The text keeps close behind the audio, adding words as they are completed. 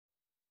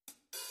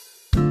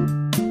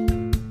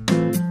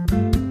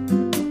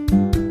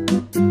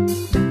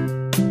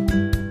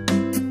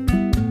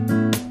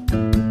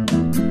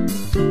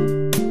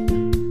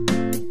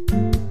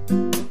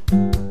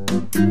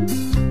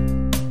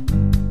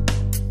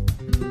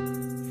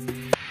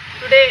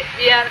Today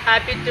we are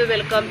happy to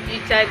welcome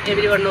each and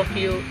every one of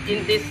you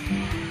in this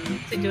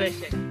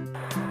situation.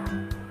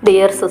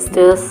 Dear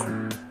sisters,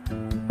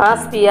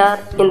 as we are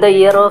in the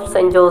year of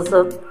St.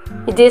 Joseph,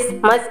 it is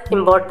much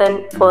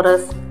important for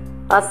us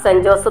as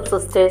St. Joseph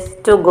sisters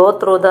to go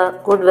through the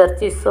good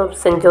virtues of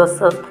St.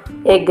 Joseph,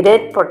 a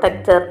great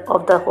protector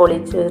of the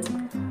Holy Church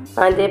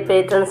and a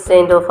patron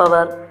saint of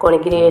our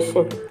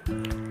congregation.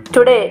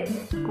 Today,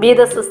 we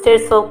the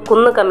sisters of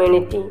Kunnu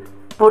community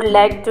would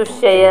like to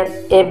share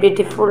a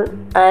beautiful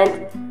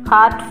and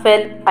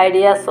heartfelt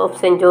ideas of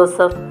St.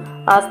 Joseph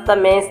as the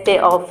mainstay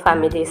of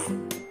families.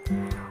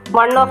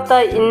 One of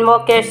the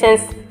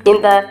invocations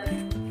in the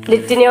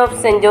Litany of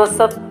St.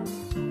 Joseph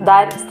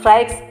that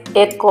strikes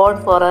a chord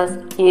for us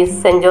is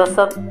St.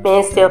 Joseph,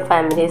 mainstay of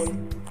families.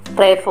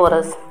 Pray for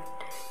us.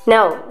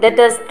 Now, let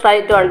us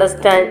try to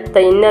understand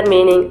the inner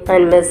meaning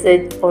and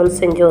message on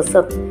St.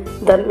 Joseph,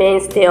 the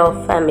mainstay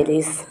of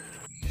families.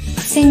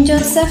 St.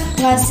 Joseph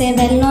was a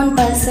well-known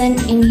person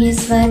in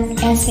his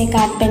work as a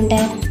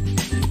carpenter.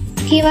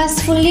 He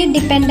was fully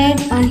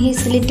dependent on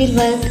his little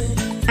work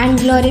and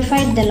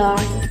glorified the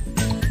Lord.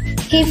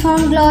 He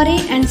found glory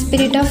and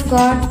Spirit of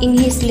God in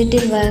his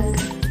little work.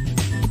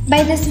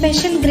 By the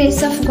special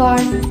grace of God,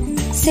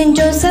 St.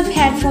 Joseph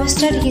had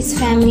fostered his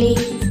family.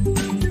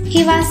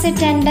 He was a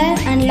tender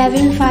and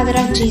loving father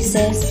of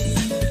Jesus.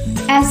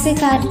 As a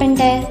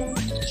carpenter,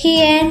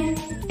 he earned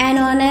an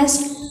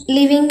honest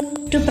living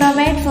to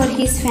provide for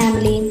his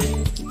family.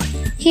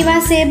 He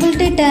was able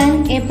to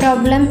turn a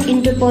problem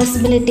into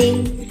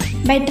possibility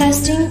by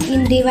trusting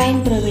in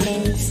divine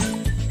providence.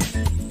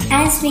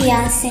 As we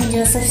are St.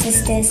 Joseph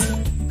sisters,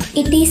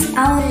 it is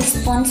our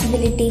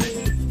responsibility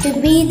to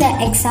be the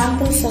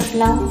examples of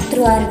love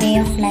through our way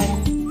of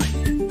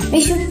life. We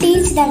should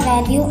teach the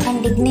value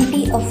and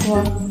dignity of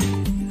work.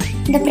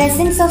 The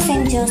presence of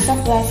St.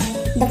 Joseph was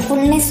the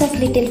fullness of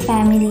little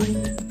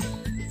family.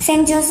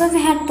 St. Joseph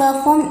had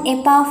performed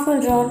a powerful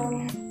role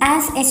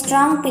as a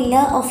strong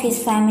pillar of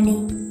his family.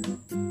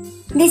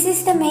 This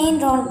is the main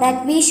role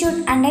that we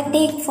should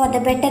undertake for the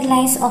better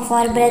lives of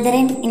our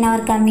brethren in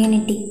our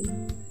community.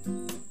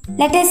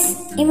 Let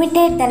us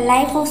imitate the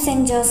life of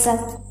St. Joseph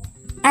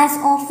as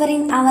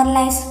offering our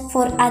lives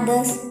for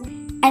others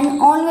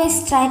and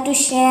always try to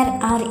share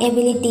our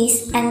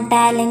abilities and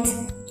talents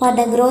for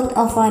the growth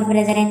of our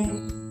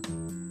brethren.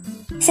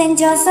 St.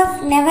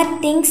 Joseph never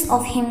thinks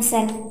of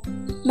himself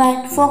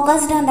but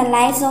focused on the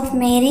lives of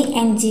Mary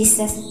and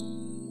Jesus.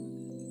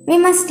 We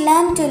must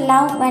learn to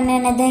love one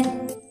another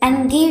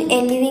and give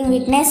a living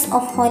witness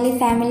of Holy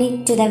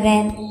Family to the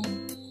world.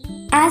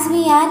 As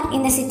we are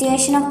in the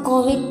situation of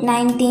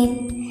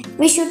COVID-19,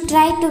 we should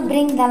try to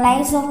bring the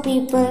lives of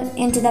people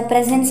into the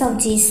presence of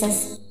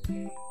Jesus.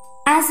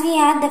 As we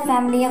are the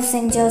family of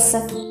St.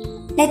 Joseph,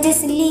 let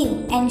us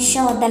live and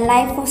show the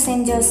life of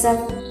St. Joseph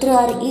through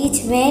our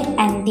each word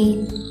and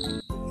deed.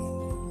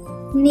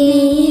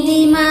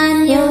 നീതിമാൻ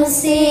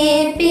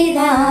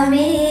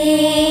യോസേപ്പിതാവേ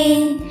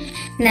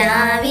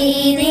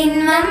ദാവീദിൻ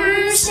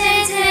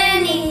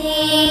വംശജനേ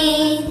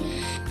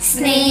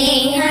സ്നേഹ